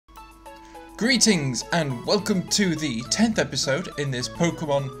Greetings and welcome to the 10th episode in this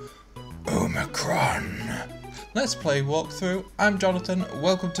Pokemon Omicron Let's Play walkthrough. I'm Jonathan,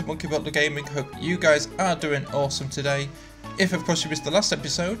 welcome to Monkey Butler Gaming, hope you guys are doing awesome today. If of course you missed the last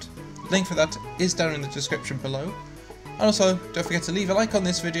episode, link for that is down in the description below. And also, don't forget to leave a like on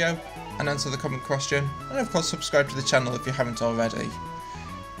this video and answer the comment question, and of course subscribe to the channel if you haven't already.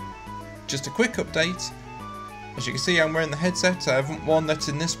 Just a quick update, as you can see I'm wearing the headset, I haven't worn that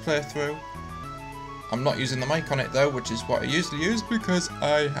in this playthrough. I'm not using the mic on it though, which is what I usually use because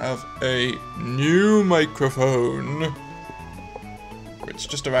I have a new microphone which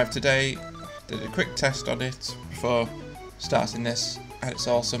just arrived today. Did a quick test on it before starting this and it's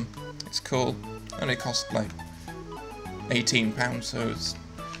awesome, it's cool. Only cost like £18, so it's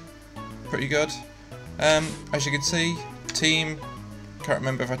pretty good. As you can see, team, can't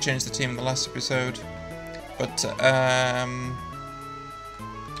remember if I changed the team in the last episode, but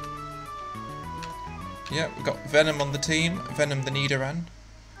yeah, we've got Venom on the team, Venom the Nidoran,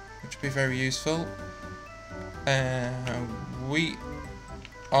 which would be very useful. We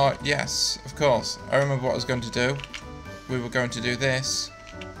are, yes, of course, I remember what I was going to do. We were going to do this,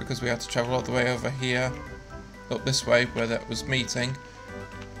 because we had to travel all the way over here, up this way, where that was meeting.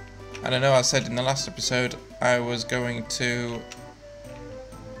 And I know I said in the last episode, I was going to,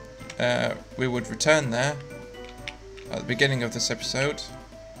 we would return there, at the beginning of this episode.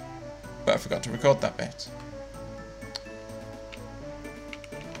 But I forgot to record that bit.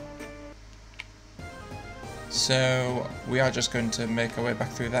 So we are just going to make our way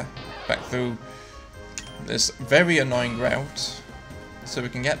back through this very annoying route, so we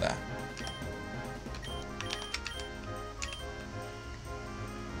can get there.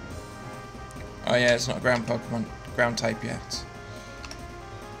 Oh yeah, it's not a ground Pokemon, ground type yet.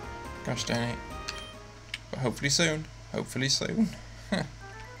 Gosh dang it. But hopefully soon. Hopefully soon.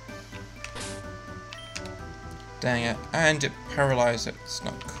 Dang it, and it paralysed it. It's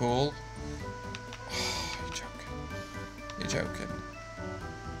not cool. Oh, you're joking. You're joking.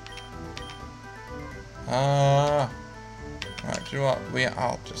 Ah. Right, do you know what? We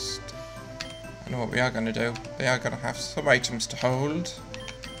are just... I know what we are going to do. They are going to have some items to hold.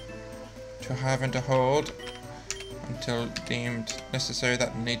 To have and to hold. Until deemed necessary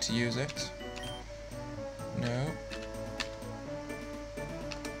that we need to use it. No.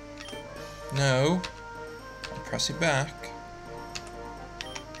 No. Press it back.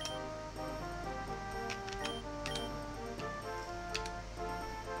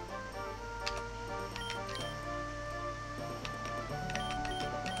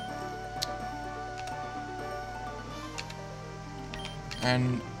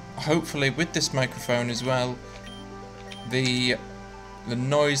 And hopefully with this microphone as well, the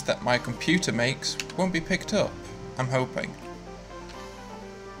noise that my computer makes won't be picked up. I'm hoping.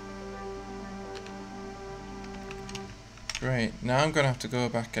 Great, now I'm going to have to go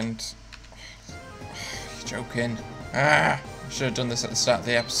back and... You're joking. I should have done this at the start of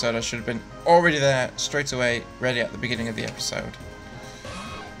the episode. I should have been already there, straight away, ready at the beginning of the episode.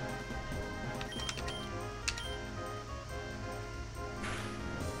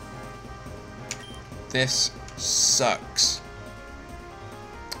 This sucks.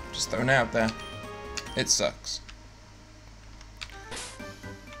 Just throwing it out there. It sucks.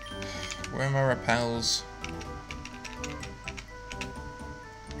 Where are my repels?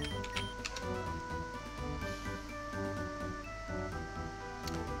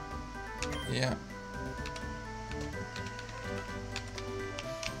 Yeah.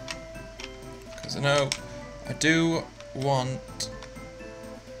 Because I know I do want...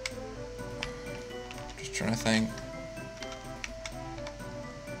 Just trying to think.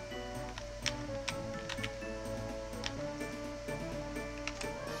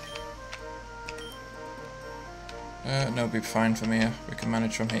 No, it'll be fine from here. We can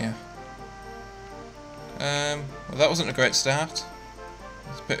manage from here. Well, that wasn't a great start.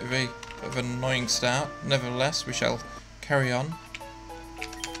 It's a bit of an annoying start. Nevertheless, we shall carry on.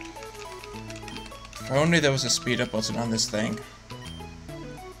 If only there was a speed up button on this thing.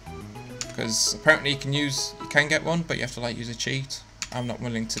 Because apparently you can get one, but you have to like use a cheat. I'm not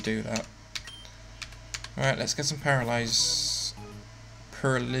willing to do that. Alright, let's get some paralyzed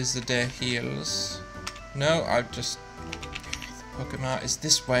heals. No, I've just... The Pokemon is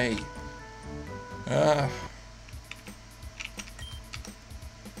this way. Ugh.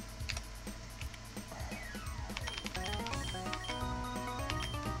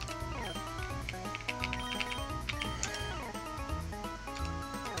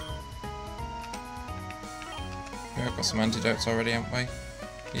 We've got some antidotes already, haven't we?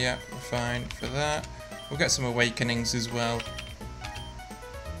 Yeah, we're fine for that. We'll get some awakenings as well.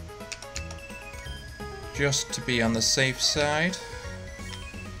 just to be on the safe side.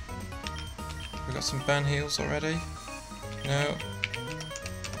 We got some burn heals already? No.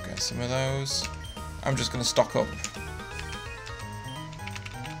 Get some of those. I'm just going to stock up.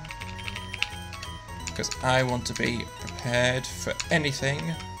 Because I want to be prepared for anything.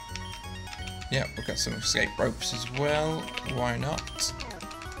 Yep, we've got some escape ropes as well. Why not?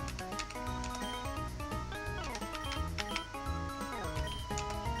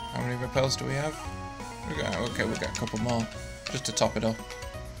 How many repels do we have? Okay, we'll get a couple more. Just to top it up.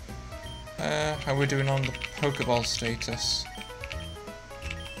 How are we doing on the Pokeball status?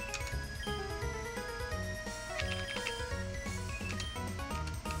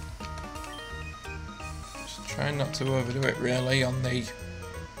 Just trying not to overdo it really on the...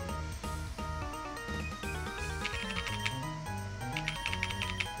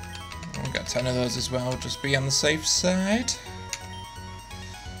 We'll get 10 of those as well, just be on the safe side.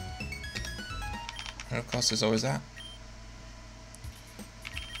 And of course there's always that.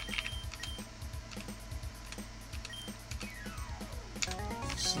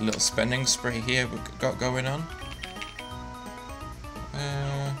 Just a little spending spree here we've got going on.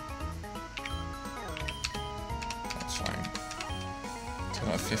 That's fine. So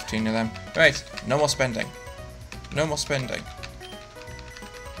I've 15 of them. Right, no more spending. No more spending.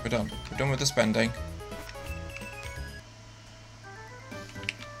 We're done. We're done with the spending.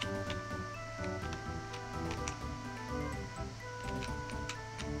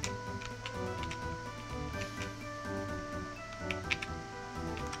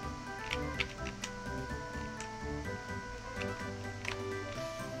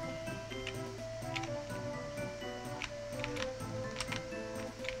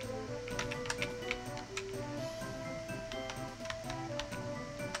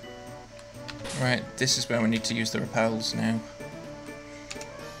 Right, this is where we need to use the repels now.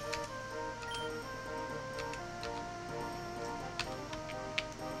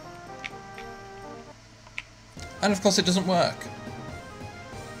 And of course it doesn't work.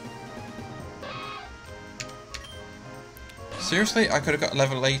 Seriously, I could have got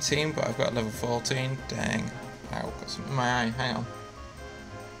level 18, but I've got level 14. Dang. Ow, got something in my eye. Hang on.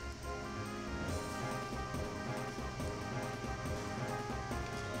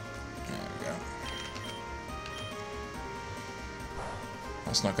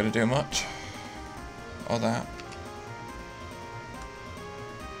 That's not going to do much. Or that.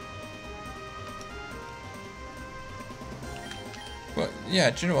 But yeah,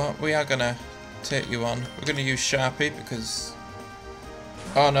 do you know what? We are going to take you on. We're going to use Sharpie because...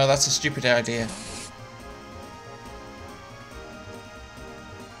 Oh no, that's a stupid idea.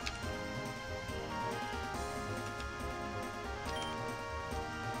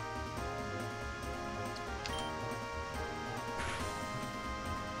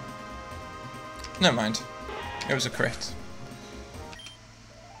 Never mind. It was a crit.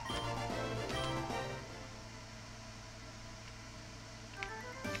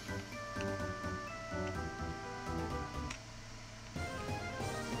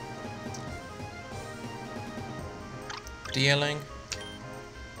 Dealing?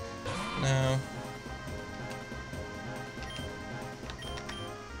 No.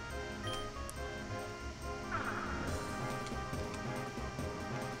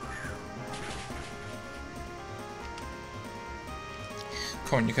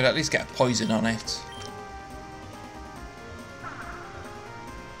 Come on, you could at least get a poison on it.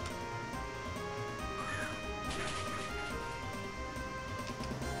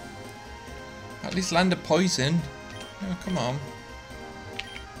 At least land a poison. Oh, come on.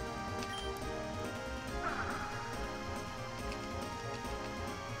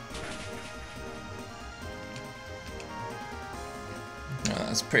 No,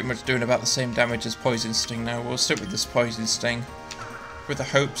 that's pretty much doing about the same damage as Poison Sting now. We'll stick with this Poison Sting. With the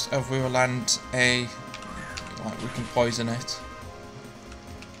hopes of we will land a... like we can poison it.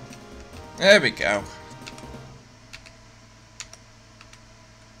 There we go.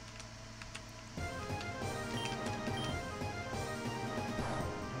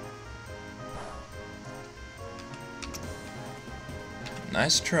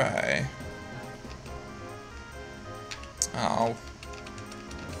 Nice try. Oh.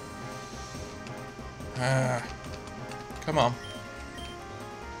 Come on.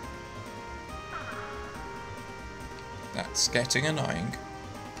 That's getting annoying.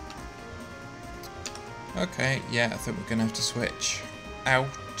 Okay, yeah, I think we're gonna have to switch out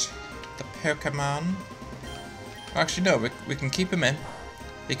the Pokemon. Actually, no, we can keep him in.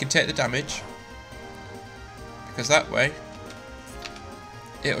 He can take the damage. Because that way,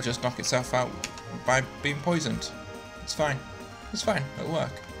 it'll just knock itself out by being poisoned. It's fine. It's fine. It'll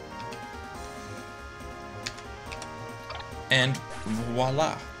work. And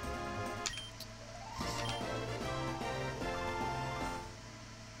voila.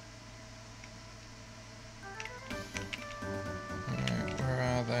 Alright, where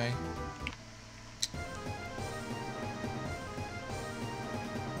are they?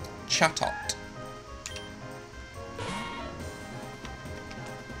 Chatot.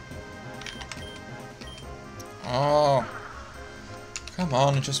 Oh, come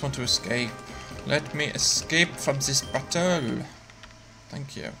on, I just want to escape. Let me escape from this battle.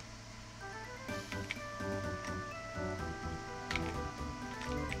 Thank you.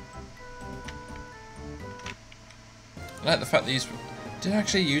 I like the fact that these... Did I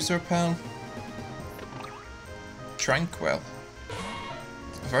actually use the repel? Tranquil.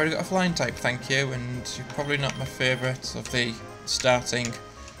 I've already got a flying type, thank you, and you're probably not my favourite of the starting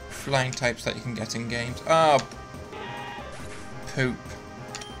flying types that you can get in games. Ah, poop.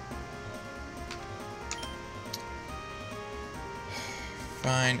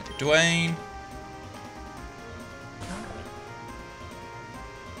 Fine, Dwayne.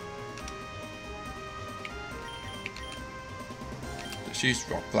 Let's use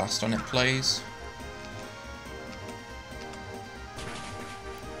Rock Blast on it, please.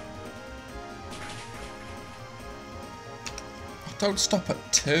 Don't stop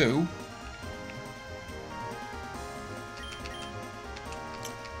at 2.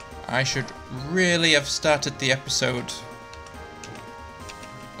 I should really have started the episode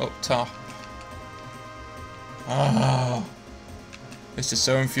up top. Ah, this is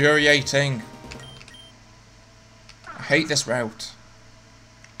so infuriating. I hate this route.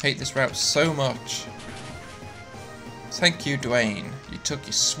 I hate this route so much. Thank you, Dwayne. You took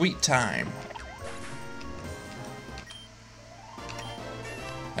your sweet time.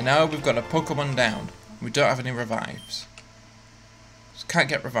 And now we've got a Pokemon down. We don't have any revives. So can't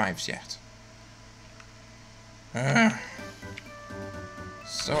get revives yet.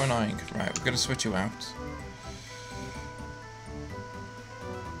 So annoying. Right, we're going to switch you out.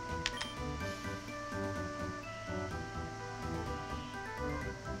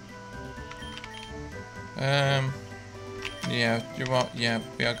 Yeah, you are. Yeah,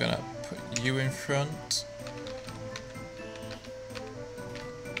 we are going to put you in front.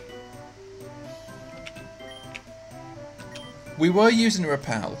 We were using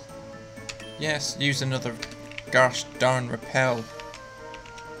repel. Yes, use another gosh darn repel.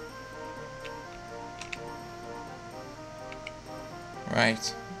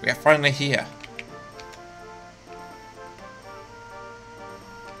 Right, we are finally here.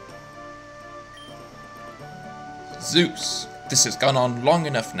 Zeus, this has gone on long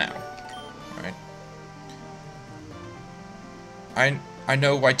enough now. Right. I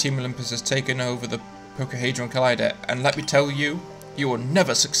know why Team Olympus has taken over the Pokehedron Collider, and let me tell you, you will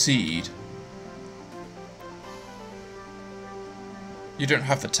never succeed. You don't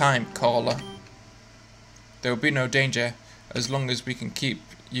have the time, caller. There will be no danger as long as we can keep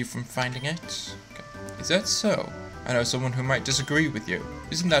you from finding it. Okay. Is that so? I know someone who might disagree with you.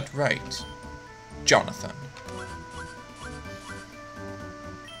 Isn't that right? Jonathan.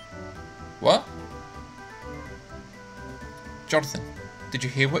 What? Jonathan, did you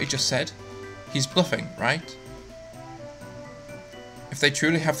hear what he just said? He's bluffing, right? If they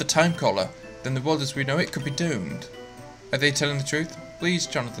truly have the time caller, then the world as we know it could be doomed. Are they telling the truth? Please,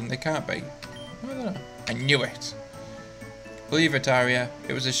 Jonathan, they can't be. I knew it. Believe it, Arya.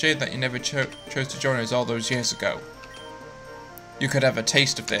 It was a shame that you never chose to join us all those years ago. You could have a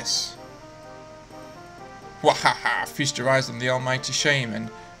taste of this. Wahaha! Feast your eyes on the almighty Shaman,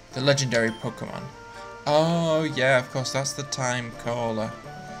 the legendary Pokemon. Oh, yeah, of course, that's the time caller.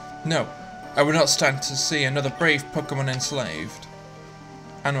 No, I will not stand to see another brave Pokemon enslaved.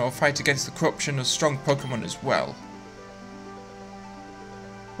 And I will fight against the corruption of strong Pokemon as well.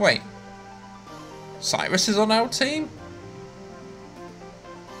 Wait. Cyrus is on our team?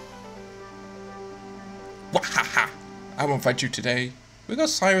 Wahaha! I won't fight you today. We got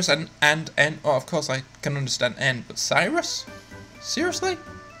Cyrus and N. Oh, of course I can understand N, but Cyrus? Seriously?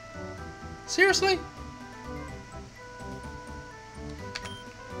 Seriously?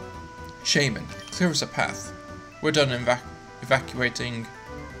 Shaman, clear us a path. We're done evacuating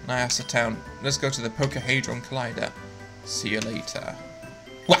Nyasa Town. Let's go to the Pokehedron Collider. See you later.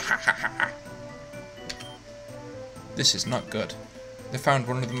 This is not good. They found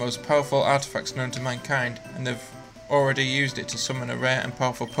one of the most powerful artifacts known to mankind, and they've already used it to summon a rare and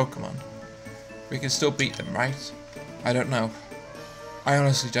powerful Pokemon. We can still beat them, right? I don't know. I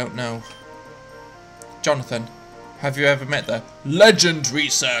honestly don't know. Jonathan, have you ever met the Legend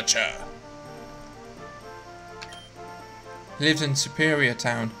Researcher? He lives in Superior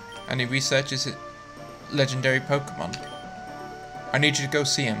Town, and he researches legendary Pokemon. I need you to go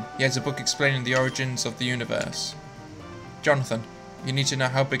see him. He has a book explaining the origins of the universe. Jonathan, you need to know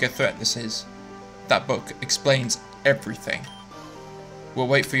how big a threat this is. That book explains everything. We'll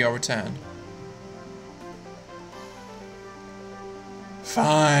wait for your return.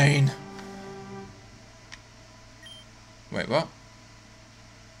 Fine. Wait, what?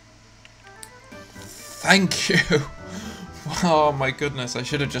 Thank you. Oh my goodness, I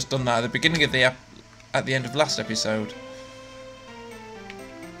should have just done that at the beginning of the at the end of last episode.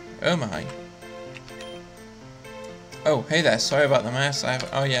 Oh my. Oh, hey there, sorry about the mess.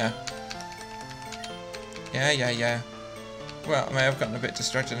 Oh yeah. Yeah. Well, I may have gotten a bit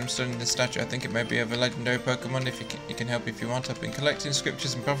distracted. I'm studying this statue. I think it may be of a legendary Pokemon. If you can help if you want. I've been collecting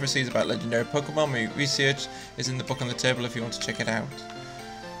scriptures and prophecies about legendary Pokemon. My research is in the book on the table if you want to check it out.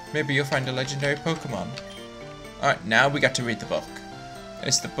 Maybe you'll find a legendary Pokemon. Alright, now we got to read the book.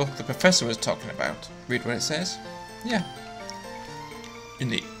 It's the book the professor was talking about. Read what it says? Yeah. In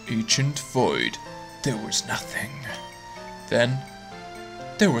the ancient void, there was nothing. Then,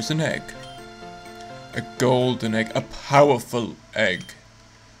 there was an egg. A golden egg, a powerful egg.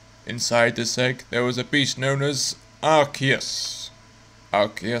 Inside this egg, there was a beast known as Arceus.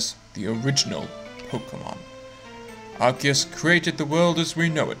 Arceus, the original Pokemon. Arceus created the world as we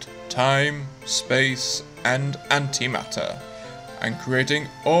know it, time, space, and antimatter, and creating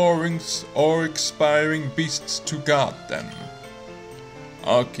awe-inspiring beasts to guard them.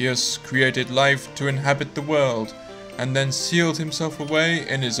 Arceus created life to inhabit the world, and then sealed himself away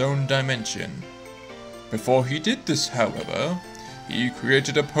in his own dimension. Before he did this, however, he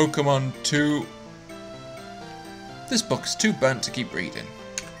created a Pokemon to... This book's too burnt to keep reading.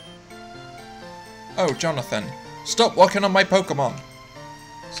 Oh, Jonathan, stop walking on my Pokemon!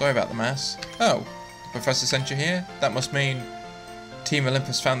 Sorry about the mess. Oh, the professor sent you here? That must mean Team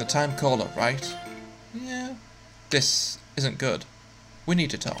Olympus found the time caller, right? Yeah. This isn't good. We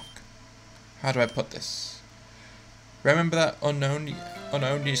need to talk. How do I put this? Remember that unknown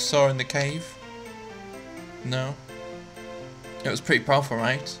you saw in the cave? No. It was pretty powerful,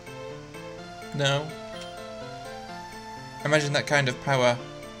 right? No. Imagine that kind of power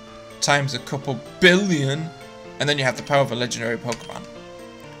times a couple billion, and then you have the power of a legendary Pokemon.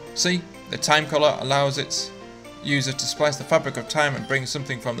 See, the time collar allows its user to splice the fabric of time and bring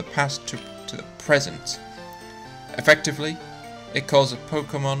something from the past to the present. Effectively, it calls a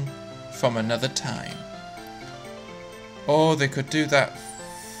Pokemon from another time. Oh, they could do that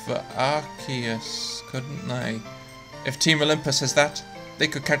for Arceus, couldn't they? If Team Olympus has that, they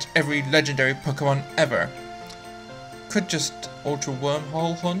could catch every legendary Pokemon ever. Could just Ultra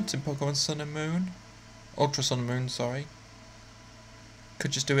Wormhole hunt in Pokemon Sun and Moon. Ultra Sun and Moon, sorry.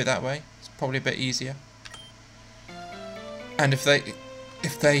 Could just do it that way. It's probably a bit easier. And if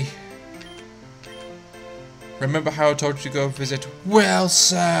they remember how I told you to go visit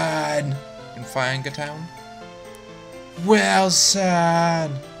Wilson in Fire Town?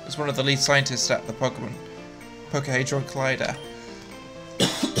 Wilson is one of the lead scientists at the Pokehedron Collider.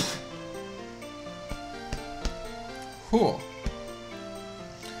 Whew.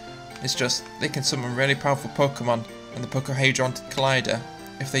 It's just, they can summon really powerful Pokemon in the Pokehedron Collider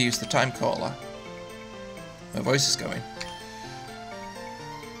if they use the Time Caller. My voice is going.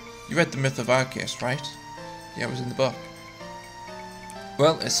 You read the Myth of Arceus, right? Yeah, it was in the book.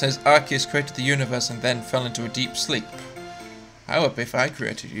 Well, it says Arceus created the universe and then fell into a deep sleep. However, if I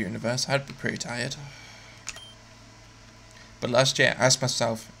created a universe, I'd be pretty tired. But last year, I asked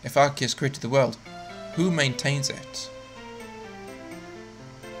myself, if Arceus created the world, who maintains it?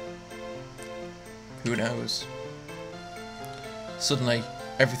 Who knows? Suddenly,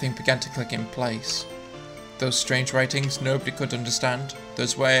 everything began to click in place. Those strange writings nobody could understand,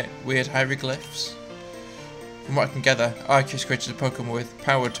 those weird hieroglyphs. From what I can gather, Arceus created a Pokemon with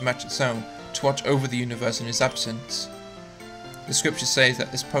power to match its own, to watch over the universe in his absence. The scripture says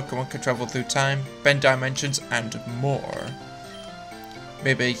that this Pokemon can travel through time, bend dimensions, and more.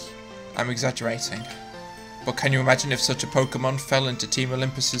 Maybe I'm exaggerating, but can you imagine if such a Pokemon fell into Team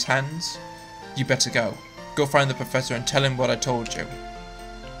Olympus's hands? You better go. Go find the professor and tell him what I told you.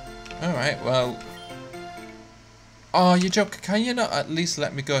 Alright, well... Oh, you joking? Can you not at least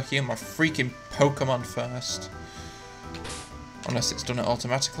let me go heal my freaking Pokemon first? Unless it's done it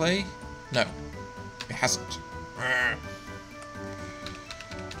automatically? No, it hasn't.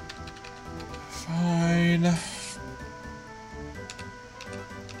 Fine.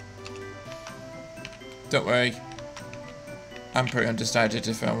 Don't worry. I'm pretty undecided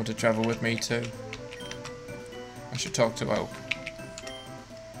if I want to travel with me too. I should talk to Oak.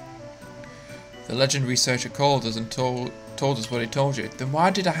 The legend researcher called us and told us what he told you. Then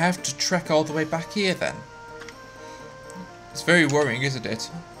why did I have to trek all the way back here then? It's very worrying, isn't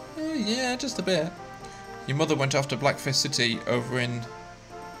it? Yeah, just a bit. Your mother went off to Blackfish City over in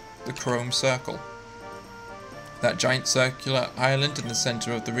the Chrome Circle. That giant circular island in the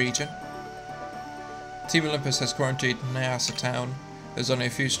centre of the region. Team Olympus has quarantined Nyasa town. There's only a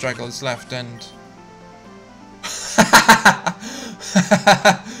few stragglers left and...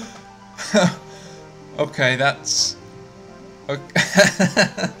 Okay, that's... Okay.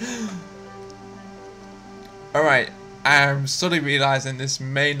 Alright, I'm slowly realising this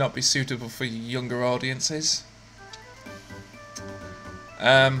may not be suitable for younger audiences.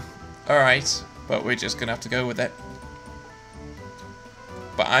 Alright, but we're just gonna have to go with it.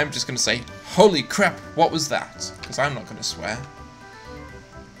 But I'm just gonna say, holy crap, what was that? Because I'm not gonna swear.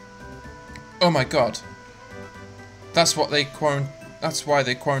 Oh my god. That's why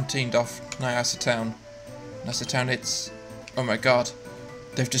they quarantined off Nyasa town. Nyasa town, it's... Oh my god.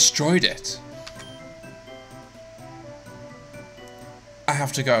 They've destroyed it. I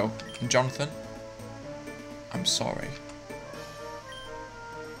have to go. And Jonathan, I'm sorry.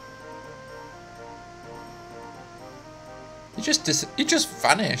 He just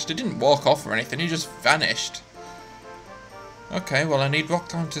vanished. He didn't walk off or anything. He just vanished. Okay, well I need rock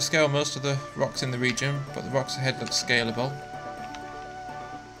climb to scale most of the rocks in the region, but the rocks ahead look scalable.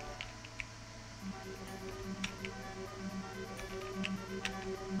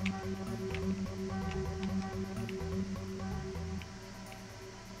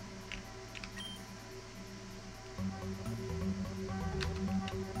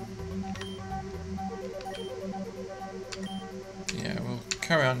 Yeah, we'll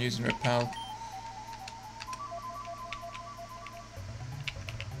carry on using repel.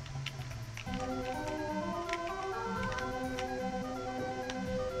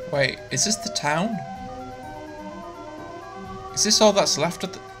 Wait, is this the town? Is this all that's left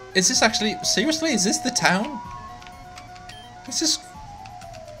of the... Is this actually... Seriously, is this the town? This is...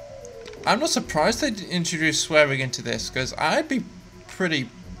 I'm not surprised they introduced swearing into this, because I'd be pretty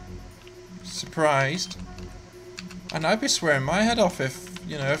surprised. And I'd be swearing my head off if,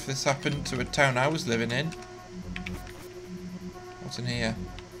 you know, if this happened to a town I was living in. What's in here?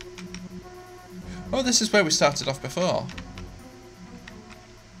 Oh, this is where we started off before.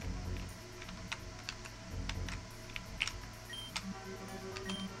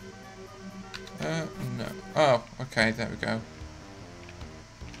 No. Oh, okay, there we go.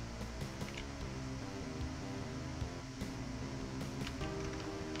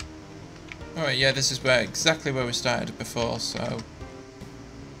 Alright, yeah, this is exactly where we started before, so...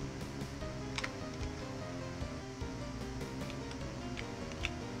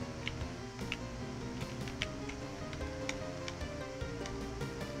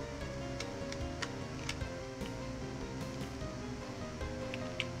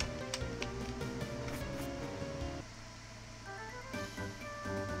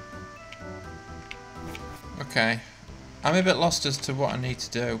 Okay, I'm a bit lost as to what I need to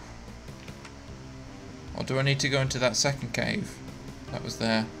do. Or do I need to go into that second cave that was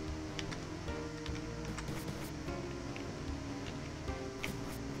there?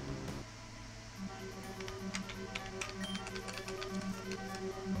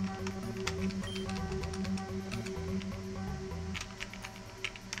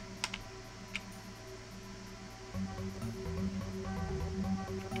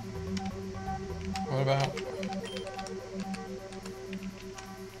 What about...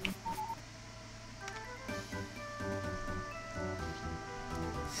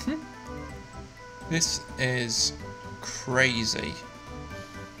 This is crazy.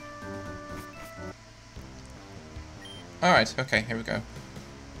 Alright, okay, here we go.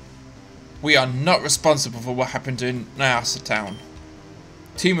 We are not responsible for what happened in Nyasa town.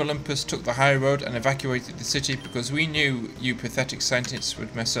 Team Olympus took the high road and evacuated the city because we knew you pathetic scientists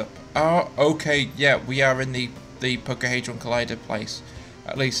would mess up. Oh, okay, yeah, we are in the Pocahedron Collider place.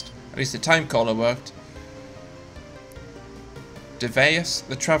 At least the time caller worked. Devaeus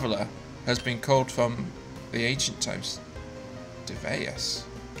the Traveller has been called from the ancient times. Devaeus.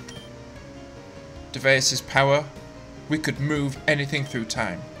 Devaeus' power. We could move anything through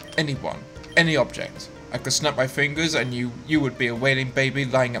time. Anyone. Any object. I could snap my fingers and you would be a wailing baby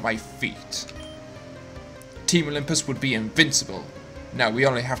lying at my feet. Team Olympus would be invincible. Now we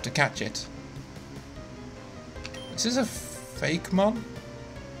only have to catch it. Is this a fake mon?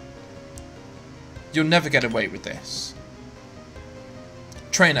 You'll never get away with this.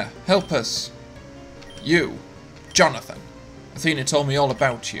 Trainer, help us. You, Jonathan. Athena told me all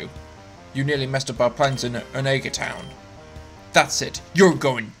about you. You nearly messed up our plans in Onega Town. That's it. You're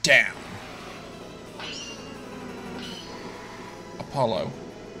going down. Apollo.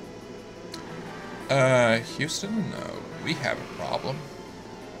 Houston? No. We have a problem.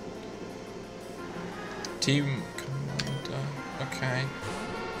 Team commander. Okay.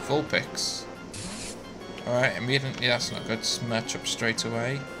 Full picks. Alright, immediately that's not good. Smash up straight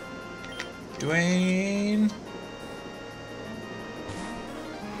away. Dwayne.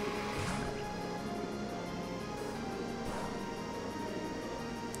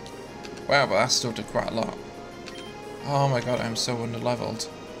 Wow, but that still did quite a lot. Oh my god, I'm so under-leveled.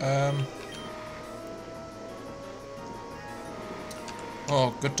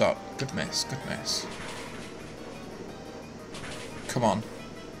 Oh, good dot. Good miss, good miss. Come on.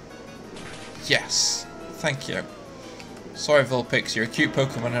 Yes. Thank you. Sorry, Vulpix, you're a cute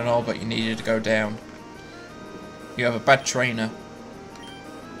Pokemon and all, but you needed to go down. You have a bad trainer.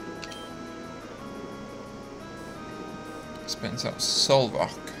 Spins out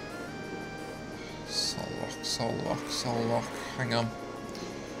Solrock. Solrock. Hang on.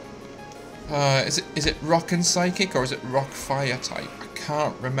 Is it Rock and Psychic or is it Rock Fire type? I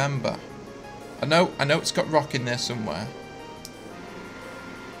can't remember. I know it's got Rock in there somewhere.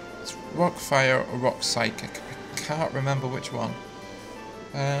 It's Rock Fire or Rock Psychic. I can't remember which one.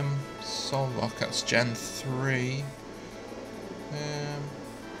 Solrock, that's Gen 3.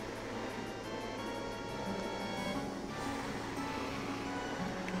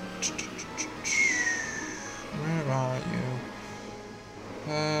 Where are you?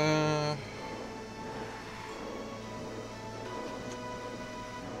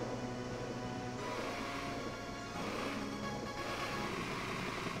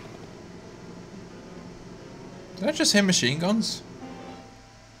 Did I just hear machine guns?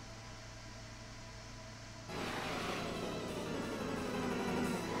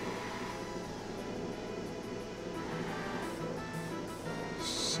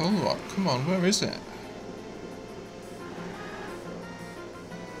 Solrock, come on, where is it?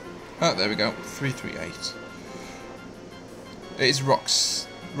 Oh, there we go. 338. It is Rock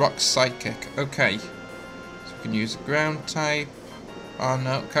Psychic. Okay. So we can use ground type. Oh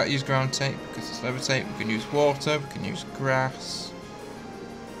no, can't use ground type because it's levitate. We can use water. We can use grass.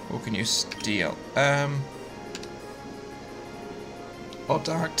 Or we can use steel. Or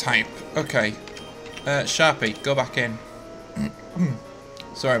dark type. Okay. Sharpie, go back in.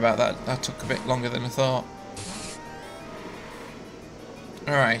 Sorry about that. That took a bit longer than I thought.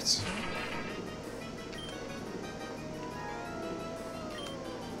 Alright.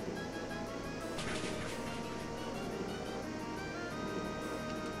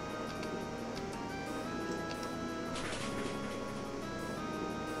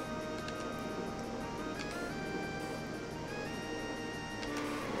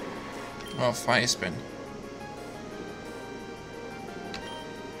 Oh, fire spin.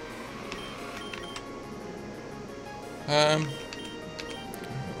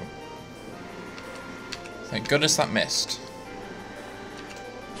 Thank goodness that missed.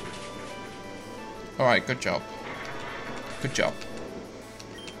 Alright, good job. Good job.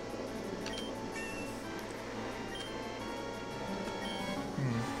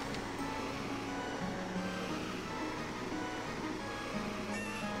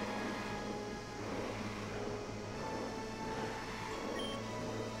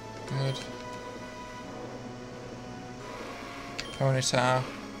 Good. Ponytail.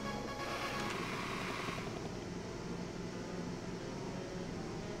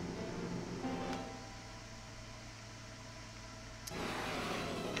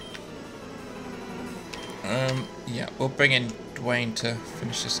 Yeah, we'll bring in Dwayne to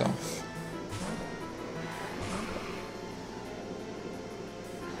finish this off.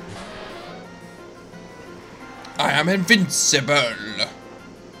 I am invincible!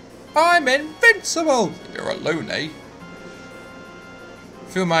 I'm invincible! You're alone, eh?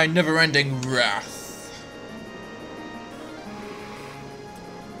 Feel my never-ending wrath.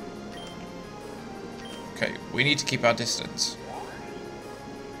 Okay, we need to keep our distance.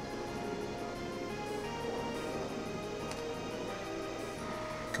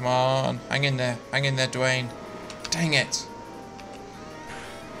 Come on, hang in there, Dwayne. Dang it.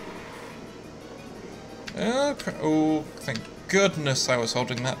 Okay. Oh, thank goodness I was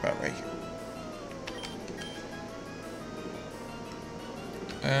holding that berry.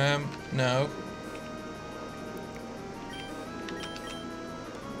 No.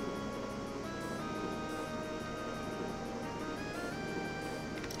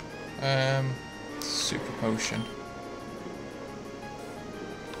 Super potion.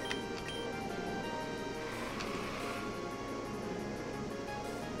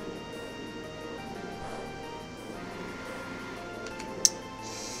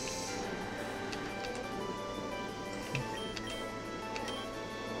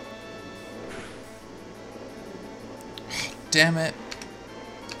 damn it.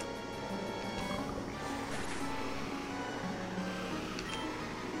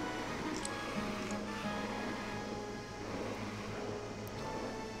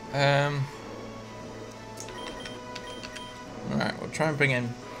 Alright, we'll try and bring in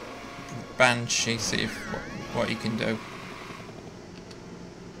Banshee, see if what he can do.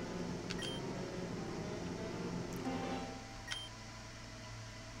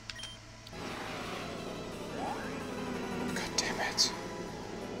 God damn it.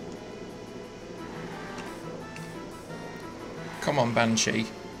 Come on, Banshee.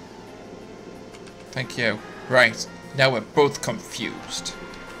 Thank you. Right, now we're both confused.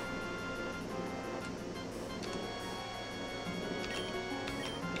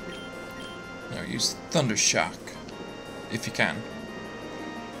 Now use Thunder Shock, if you can.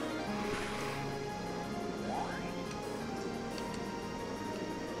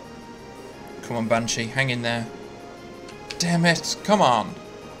 Come on, Banshee, hang in there. Damn it, come on.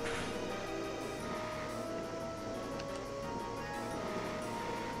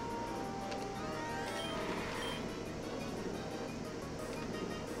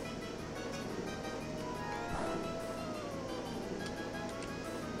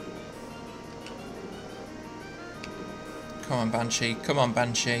 Come on, Banshee. Come on,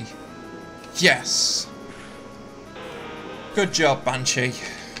 Banshee. Yes! Good job, Banshee.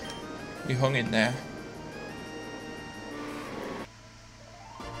 You hung in there.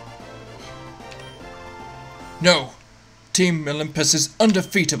 No! Team Olympus is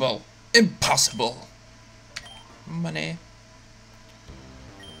undefeatable. Impossible. Money.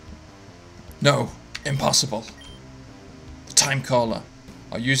 No. Impossible. The Time Caller.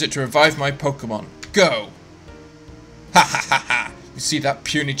 I'll use it to revive my Pokemon. Go! Ha ha ha ha! You see that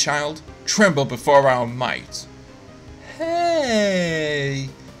puny child? Tremble before our might. Hey!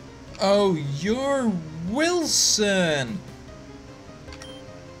 Oh, you're Wilson!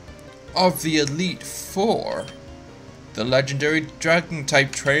 Of the Elite Four. The legendary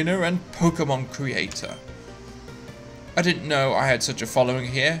Dragon-type trainer and Pokemon creator. I didn't know I had such a following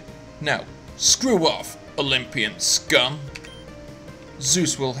here. Now, screw off, Olympian scum.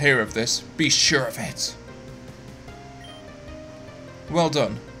 Zeus will hear of this, be sure of it. Well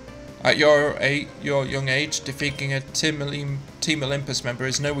done. At your young age, defeating a Team Olympus member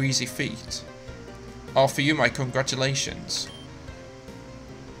is no easy feat. I'll offer you my congratulations.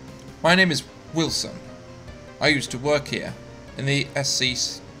 My name is Wilson. I used to work here, in the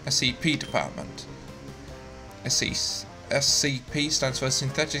SCP department. SCP stands for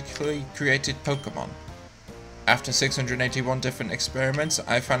Synthetically Created Pokemon. After 681 different experiments,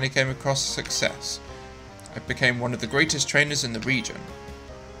 I finally came across success. I became one of the greatest trainers in the region.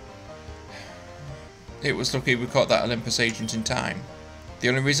 It was lucky we caught that Olympus agent in time. The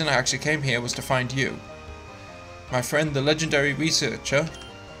only reason I actually came here was to find you. My friend, the legendary researcher,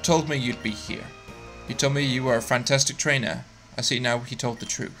 told me you'd be here. He told me you were a fantastic trainer. I see now he told the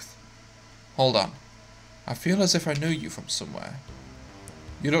truth. Hold on. I feel as if I knew you from somewhere.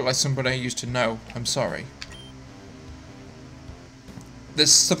 You look like somebody I used to know. I'm sorry.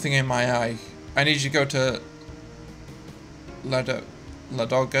 There's something in my eye. I need you to go to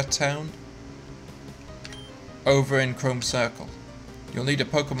Ladoga Town. Over in Chrome Circle. You'll need a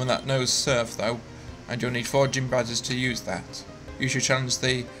Pokemon that knows Surf though, and you'll need 4 gym badges to use that. You should challenge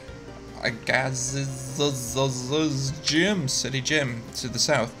the Gym, City Gym to the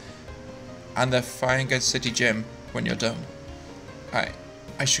south, and the Firehead City Gym when you're done.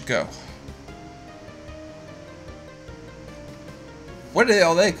 I should go. Where did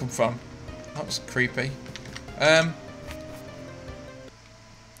all they come from? That was creepy.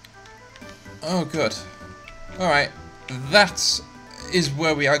 Oh, good. Alright, that is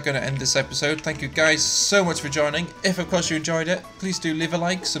where we are going to end this episode. Thank you guys so much for joining. If of course you enjoyed it, please do leave a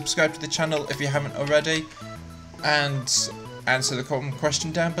like, subscribe to the channel if you haven't already, and answer the common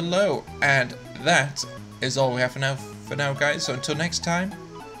question down below. And that is all we have for now guys. So until next time,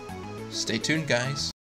 stay tuned guys.